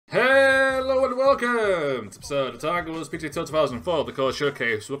welcome to episode of Tigers PGA Tour 2004, the Core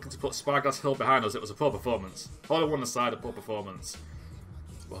Showcase. We're looking to put Spyglass Hill behind us. It was a poor performance. Hole in one aside, a poor performance.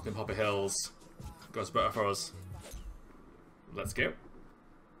 Welcome Poppy Hills. Goes better for us. Let's go.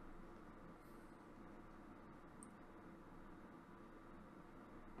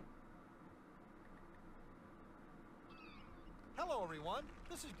 Hello everyone,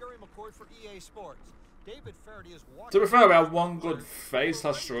 this is Gary McCord for EA Sports. David Faraday is watching. To be fair, we had one good face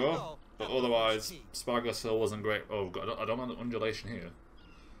last straw, but otherwise, Spyglass Hill wasn't great. Oh god, I don't want the undulation here.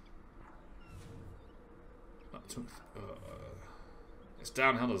 It's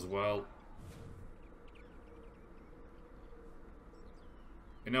downhill as well.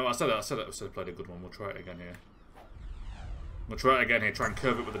 You know, I said I played a good one. We'll try it again here. We'll try it again here. Try and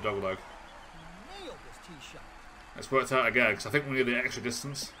curve it with the dog leg. Nailed this tee shot. It's worked out again because I think we need the extra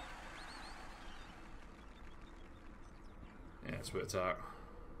distance. Yeah, it's worked out.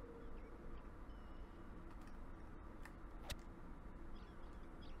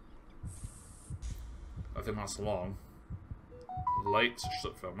 I think that's long. Late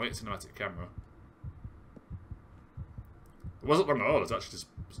shut film, late cinematic camera. It wasn't long at all, it's actually just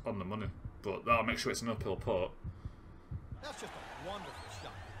on the money. But that'll make sure it's an uphill putt. That's just a wonderful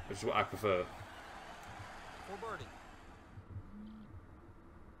shot. Which is what I prefer. For birdie.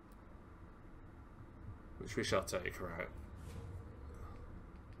 Which we shall take, right.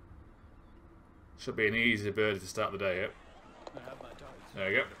 Should be an easy birdie to start the day, yep.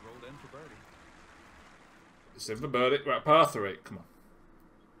 There you go. It's in for birdie. Right, par 3. Come on.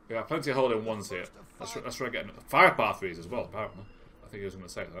 We have plenty of holding ones here. Let's try getting 5 par 3s as well, apparently. I think he was going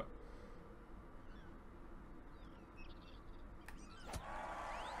to say that.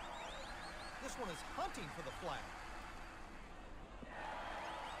 This one is hunting for the flag.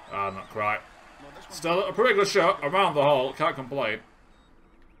 Ah, not quite. Still a pretty good shot around the hole. Can't complain.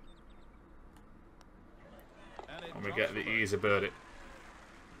 And we get the easy birdie.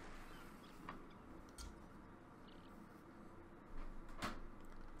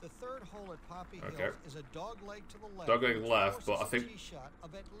 The third hole at Poppy Hills is a dog leg to the left. Dog leg left, but I think shot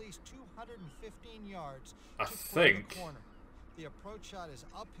of at least 215 yards. I think the approach shot is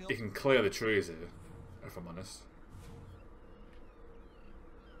uphill. You can clear the trees here, if I'm honest.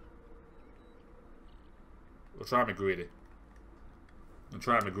 We'll try and be greedy. We'll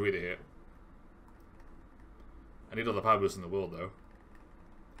try and be greedy here. I need all the pebbles in the world though.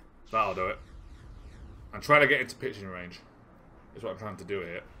 That'll do it. I'm trying to get into pitching range. Is what I'm trying to do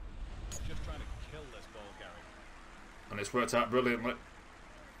here. Just trying to kill this ball, Gary. And it's worked out brilliantly.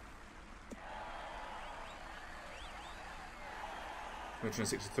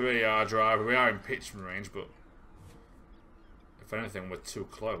 $163-yard driver. We are in pitching range, but if anything, we're too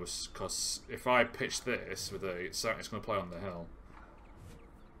close. Because if I pitch this with a, it's going to play on the hill.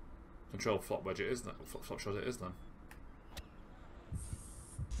 Control flop wedge it is then. Flop shot it is then.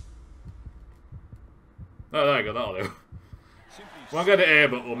 Oh, there you go. That'll do. We'll get it here,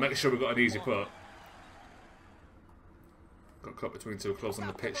 but we'll make sure we've got an easy putt. Got caught between two clubs on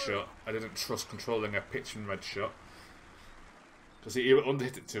the pitch shot. I didn't trust controlling a pitching red shot. Because he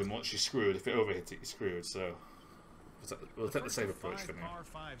underhit it too much, he's screwed. If it overhit it, he's screwed. So we'll take the safe approach for now.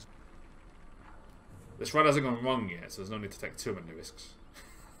 This ride hasn't gone wrong yet, so there's no need to take too many risks.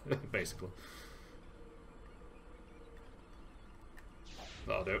 Basically.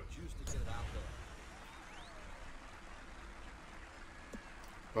 That'll do.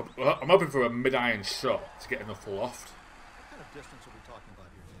 I'm hoping for a mid-iron shot to get enough loft. What kind of distance are we talking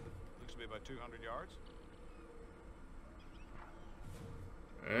about here, David? Looks to be about 200 yards.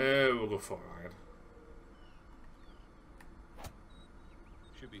 We'll go 4 iron.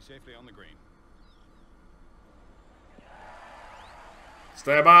 Should be safely on the green.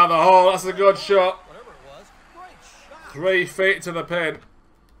 Stay by the hole, that's a good shot. Whatever it was, great shot. 3 feet to the pin.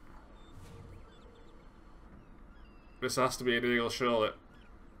 This has to be an eagle, surely.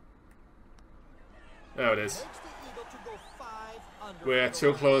 There it is. We're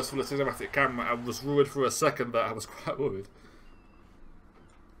too close for the cinematic camera. I was worried for a second that I was quite worried.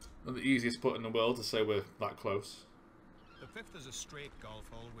 Not the easiest putt in the world to say we're that close. The 5th is a straight golf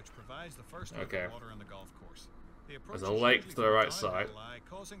hole which provides the first look Okay. of water on the golf course. The There's a lake to the right side.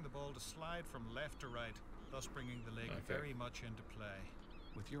 Causing the ball to slide from left to right, thus bringing the lake very much into play.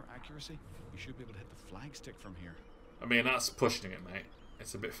 With your accuracy, you should be able to hit the flagstick from here. I mean, that's pushing it, mate.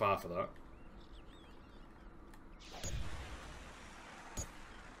 It's a bit far for that.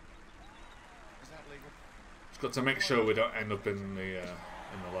 Is that legal? Just got to make sure we don't end up in the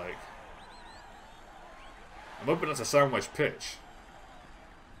lake. I'm hoping that's a sandwich pitch.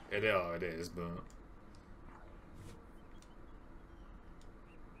 It is, but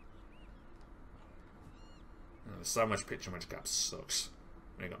The sandwich pitch and wedge gap sucks.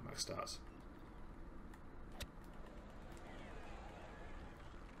 When you got max starts.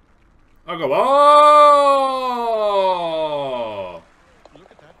 I'll go. Oh! Look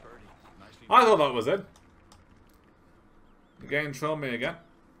at that birdie. Nicely I thought that was it. The game trolled me again.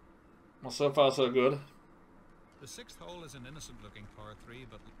 Well, so far so good. The 6th hole is an innocent-looking par 3,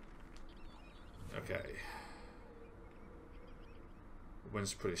 but Okay. The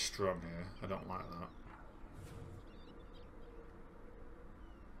wind's pretty strong here. I don't like that.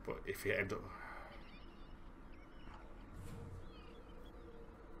 But if you end up...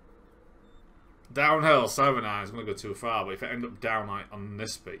 Downhill, 7-iron is going to go too far, but if you end up down like on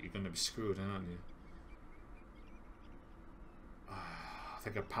this bit, you're going to be screwed, aren't you? I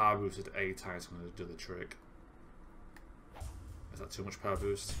think a power boosted 8-iron is going to do the trick. Is that too much power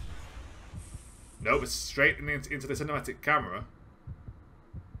boost? Nope, it's straight into the cinematic camera.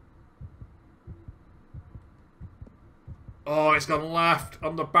 Oh, it's gone left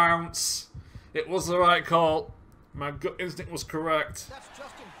on the bounce. It was the right call. My gut instinct was correct. That's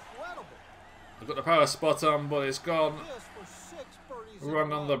just incredible. I've got the power spot on, but it's gone. This for 6 birdies.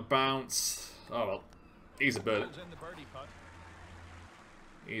 Run on the bounce. Oh well. Easy birdie. in the birdie putt.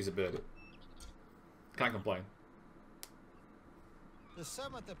 Easy birdie. Can't complain. The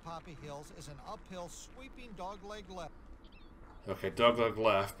 7th at Poppy Hills is an uphill sweeping dogleg left. Okay, dogleg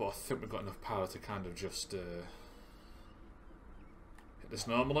left, but I think we've got enough power to kind of just hit this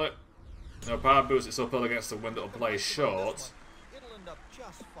normally. No power boost, it's uphill against the wind, it'll play short. It'll end up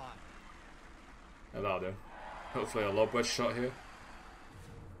just fine. Yeah, that'll do. Hopefully a lob wedge shot here.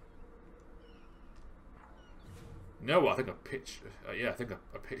 No, I think a pitch. Yeah, I think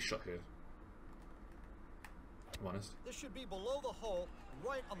a pitch shot here. I'm honest. This should be below the hole,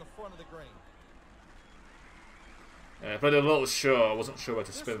 right on the front of the green. Yeah, if I did a little short, I wasn't sure where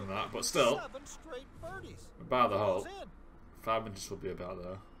to spin that, but still. 7 straight birdies. About the hole. Goes in. 5 inches will be about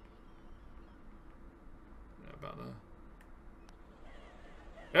there. Yeah, about there.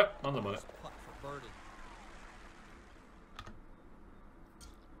 Yep, on the money. Putt for birdie.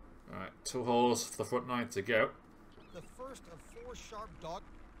 Alright, 2 holes for the front 9 to go. The first of 4 sharp dog.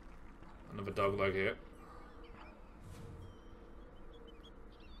 Another dog leg here.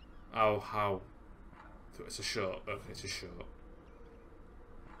 Oh, how? It's a short. Okay, it's a short.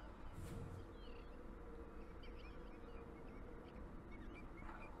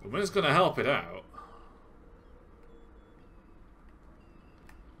 The wind's going to help it out.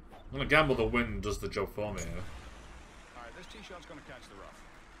 I'm going to gamble the wind does the job for me here. Alright, this tee shot's going to catch the rough.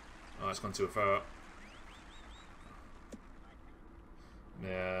 Oh, it's gone too far.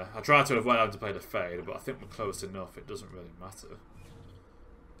 Yeah, I tried to avoid having to play the fade, but I think we're close enough, it doesn't really matter.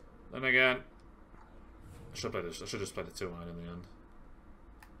 Then again, I should just play the 2-iron in the end.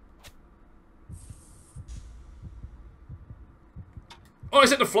 Oh,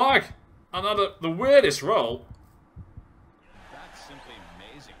 he's hit the flag! Another, the weirdest roll. That's simply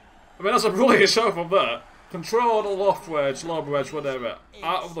amazing. I mean, that's a brilliant shot from there. Control the loft wedge, lob wedge, whatever,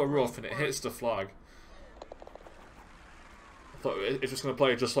 out of the rough and it hits the flag. I thought it was just going to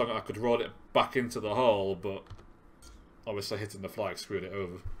play just long I could roll it back into the hole, but obviously hitting the flag screwed it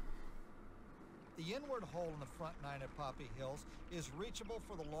over. The inward hole in the front 9 at Poppy Hills is reachable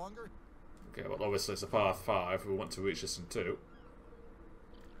for the longer. Okay, well obviously it's a par 5, we want to reach this in 2.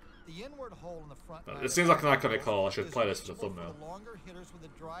 The inward hole in the front 9 It seems like an iconic hole, I should play this for the thumbnail. For the longer hitters with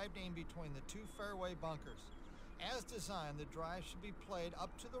a drive aimed between the 2 fairway bunkers. As designed, the drive should be played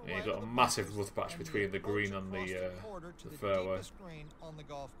up to the right. Yeah, you've got a massive rough patch between the green and the fairway. Green on the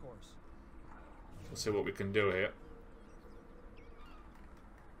golf course. Let's see what we can do here.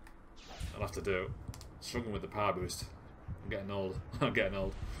 I'll have to do. Struggling with the power boost. I'm getting old. I'm getting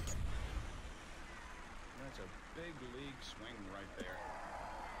old. That's a big league swing right there.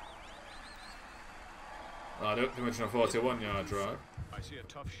 I don't mention a 41-yard drive. I see a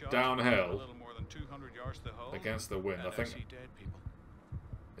tough shot. Downhill. A little more than 200 yards to the hole. Against the wind. I think see dead people.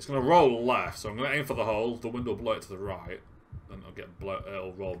 it's going to roll left, so I'm going to aim for the hole. The wind will blow it to the right, then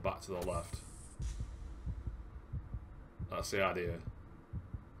it'll roll back to the left. That's the idea.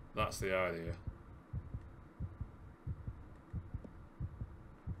 That's the idea.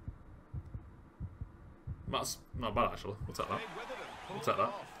 That's not bad actually. We'll take that. We'll take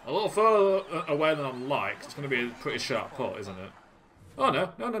that. A little further away than I'd like. It's going to be a pretty sharp putt, isn't it? Oh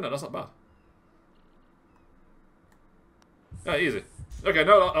no, that's not bad. Yeah, easy. Okay,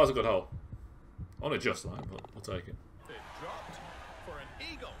 no, that was a good hole. Only just that, but we'll take it. It dropped for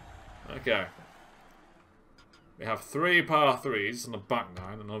an eagle. Okay. We have 3 par 3s on the back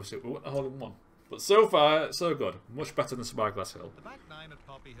 9, and obviously we want the hole in 1. But so far, so good. Much better than Spyglass Hill. The back nine at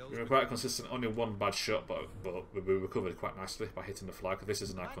Poppy Hills. We were quite consistent, only one bad shot, but we recovered quite nicely by hitting the flag. This is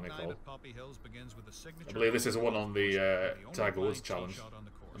an iconic hole. I believe this is one on the Tiger Woods challenge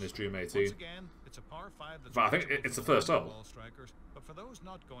on his Dream 18. But I think it's the first hole. But for those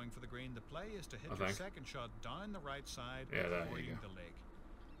not going for the green, the play is to hit your second shot down the right side, avoiding the lake.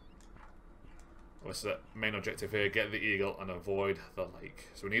 What's the main objective here? Get the eagle and avoid the lake.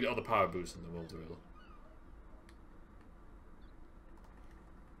 So we need all the power boosts in the world, really.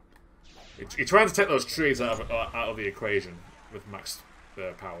 You're trying to take those trees out of the equation with max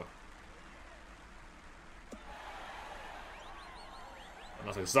power. And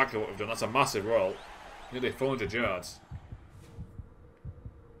that's exactly what we've done. That's a massive roll. Nearly 400 yards.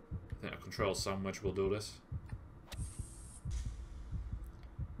 I think a control sandwich will do this.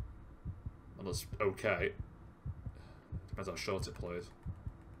 And that's okay. Depends how short it plays.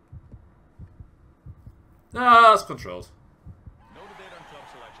 Ah, that's controlled.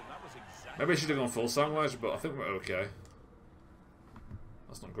 Maybe I should have gone full sandwich, but I think we're okay.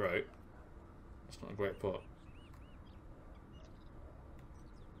 That's not great. That's not a great putt.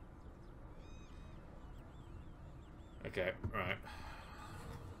 Okay, right.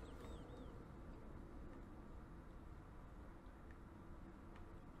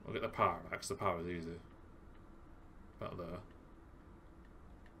 We'll get the power back, because the power is easy. About there.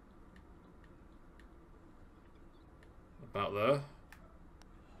 About there.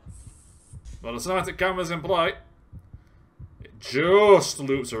 Well, the cinematic camera's in play. It just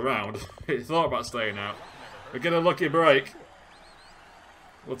loops around. It thought about staying out. We get a lucky break.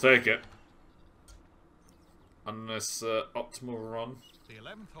 We'll take it. And this optimal run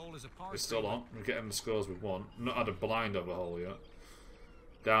is still on. We're getting the scores with one. Not had a blind over hole yet.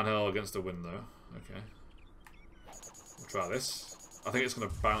 Downhill against the wind though. Okay. We'll try this. I think it's going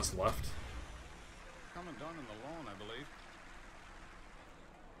to bounce left. Coming down in the lawn, I believe.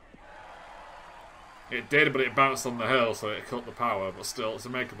 It did, but it bounced on the hill, so it cut the power. But still, it's a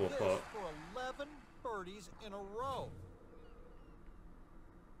makeable putt. For 11 birdies in a row.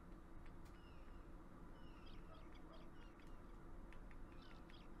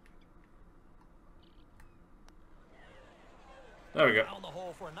 There we go. Down the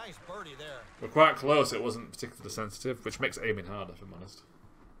hole for a nice birdie there. We're quite close. It wasn't particularly sensitive, which makes aiming harder, if I'm honest.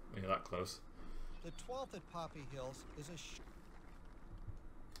 When you're that close. The 12th at Poppy Hills is a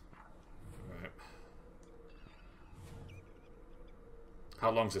Right.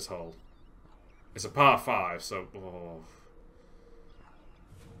 How long's this hole? It's a par 5, so...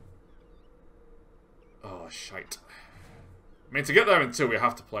 Oh, shite. I mean, to get there in 2, we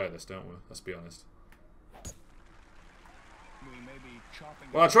have to play this, don't we? Let's be honest.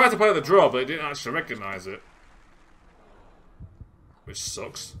 Well, I tried to play the draw, but it didn't actually recognise it. Which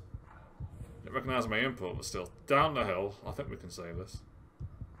sucks. Didn't recognise my input, but still. Down the hill. I think we can save this.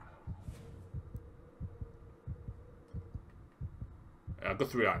 Yeah, I've got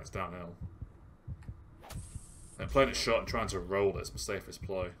 3 irons downhill. And playing it short and trying to roll it's my safest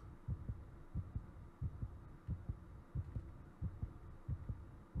play.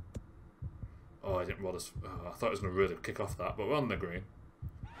 Oh, I didn't roll this. Oh, I thought it was going to really kick off that, but we're on the green.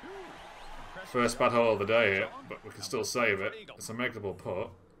 First bad hole of the day here, but we can still save it. It's a makeable putt.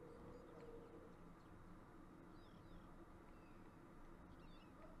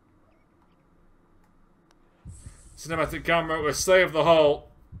 Cinematic camera, we saved the hole.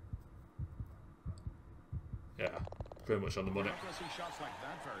 Yeah, pretty much on the money.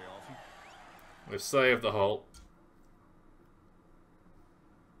 We've saved the hole.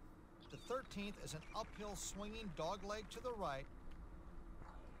 The 13th is an uphill swinging dogleg to the right.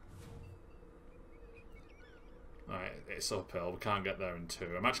 Alright, it's uphill. We can't get there in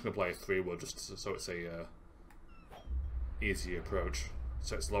 2. I'm actually going to play a 3-wood just so it's a easy approach.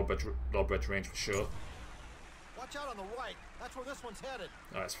 So it's low bridge range for sure. Watch out on the right. That's where this one's headed.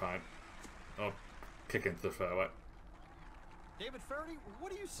 That's fine. I'll kick into the fairway. David Faraday,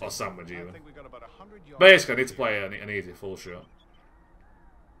 what do you say? Or sandwich even. I think we got about 100 yards. Basically, I need to play an easy full shot.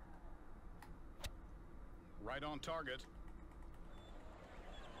 Right on target.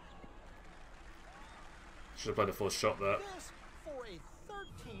 Should have played a full shot there. This for a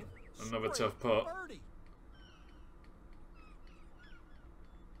 13th Another tough straight putt. birdie.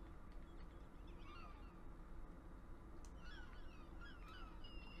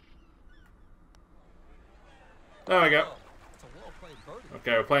 There we go. It's a well-played birdie.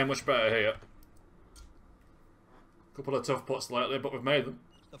 Okay, we're playing much better here. Couple of tough putts lately, but we've made them.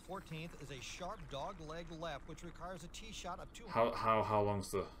 The 14th is a sharp dog leg left, which requires a tee shot of 200. How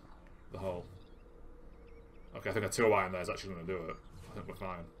long's the hole? Okay, I think a 2 iron there is actually going to do it. I think we're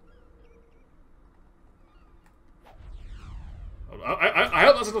fine. I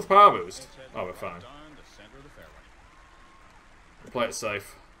hope that's enough power boost. Oh, we're fine. We'll play it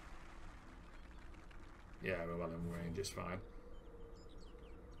safe. Yeah, we're well in range, it's fine.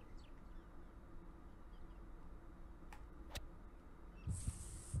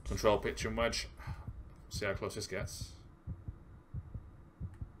 Control pitch and wedge. See how close this gets.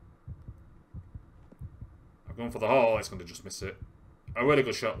 I've gone for the hole, it's going to just miss it. A really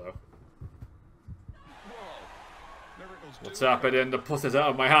good shot though. We'll tap it in, the putt is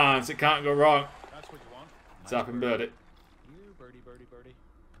out of my hands, it can't go wrong. Tap and bird it.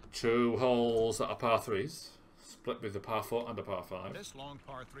 2 holes that are par 3s. Split with a par 4 and a par 5. This long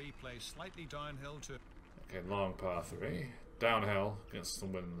par 3 plays slightly downhill to... Okay, long par 3. Downhill against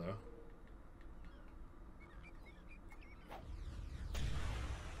some wind though.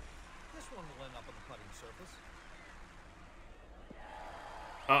 This one will end up on the putting surface.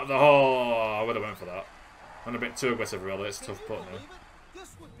 At the hole! I would have went for that. I'm a bit too aggressive really, it's a tough putt now.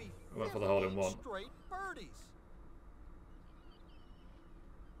 This would be I went for the hole in 1. straight birdies.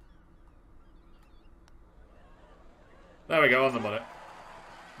 There we go, on the money.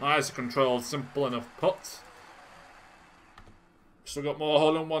 Nice, controlled, simple enough putt. Still got more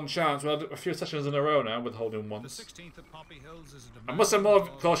hole-in-one chance. We had a few sessions in a row now with hole-in-ones. The 16th at Poppy Hills is I must have more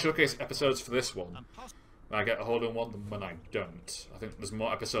Core Showcase episodes for this one. When I get a hole-in-one than when I don't. I think there's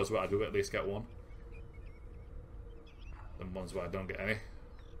more episodes where I do at least get one than ones where I don't get any.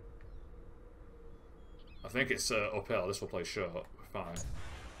 I think it's uphill. This will play short. Fine.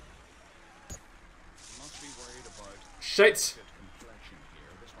 Shit!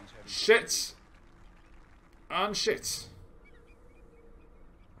 Shit! And shit!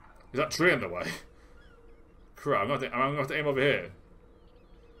 Is that tree in the way? Crap, I'm going to have to aim over here.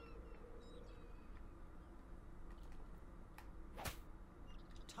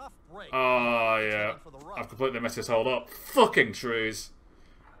 Tough break. Oh, yeah. I've completely messed this hold up. Fucking trees.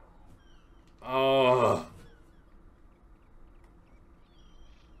 Oh.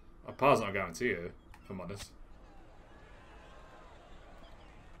 A par's not a guarantee here, if I'm honest.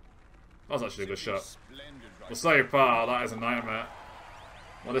 That was actually a good shot. We'll save par, that is a nightmare.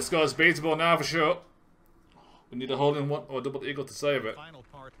 Well, this score's beatable now for sure. We need a hole-in-one or a double eagle to save it.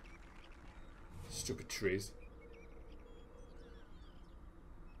 Stupid trees.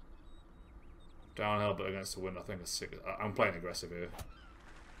 Downhill but against the wind, I think it's sick. I'm playing aggressive here.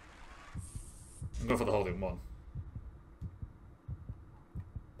 I'm going for the hole-in-one.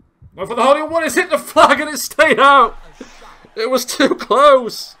 Going for the hole-in-one, it's hit the flag and it stayed out! It was too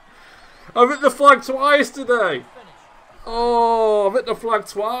close! I've hit the flag twice today! Oh, I've hit the flag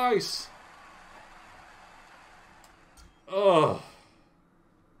twice! Oh.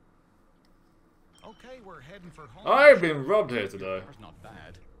 Okay, we're heading for home. I've been robbed here today. It's not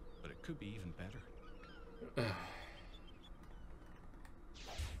bad, but it could be even better.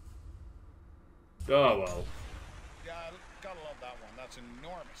 Oh well. Yeah, gotta love that one. That's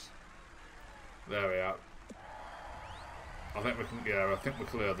enormous. There we are. I think we can. Yeah, I think we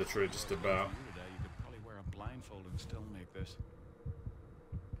cleared the tree just about. You could probably wear a blindfold and still make this.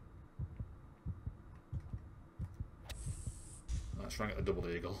 Let's try and get the double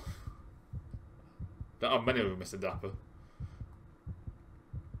eagle. Don't have many of them, Mr. Dapper.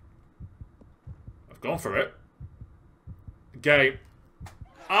 I've gone for it. Game.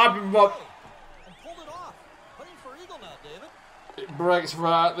 I've been robbed. And pulled it off. Putting for eagle now, David. It breaks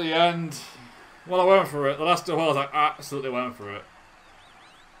right at the end. Well, I went for it. The last 2 holes, I absolutely went for it.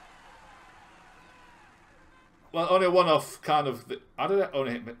 Well, only one off kind of... I did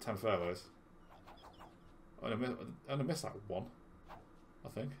only hit 10 fairways. I only missed like 1, I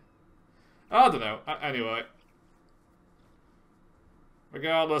think. I don't know. Anyway.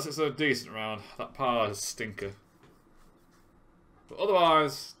 Regardless, it's a decent round. That par is a stinker. But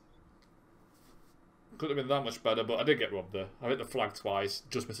otherwise... Couldn't have been that much better, but I did get robbed there. I hit the flag twice,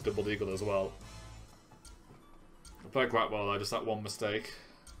 just missed a double eagle as well. I played quite well though, just that one mistake.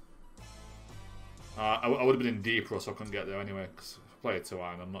 I would have been in deeper, so I couldn't get there anyway, because I played 2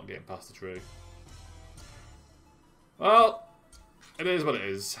 iron, I'm not getting past the tree. Well, it is what it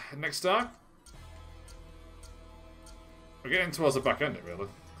is. Next time, we're getting towards the back end, really.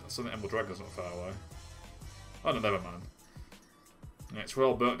 Sunday Emerald Dragon's not far away. Oh no, never mind. It's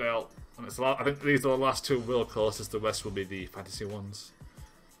Royal Birkdale. And it's I think these are the last 2 real courses, the rest will be the fantasy ones.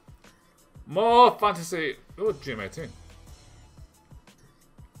 More fantasy! Oh, GM18.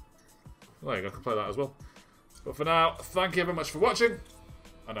 Well, there you go, I can play that as well. But for now, thank you very much for watching,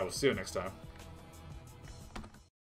 and I will see you next time.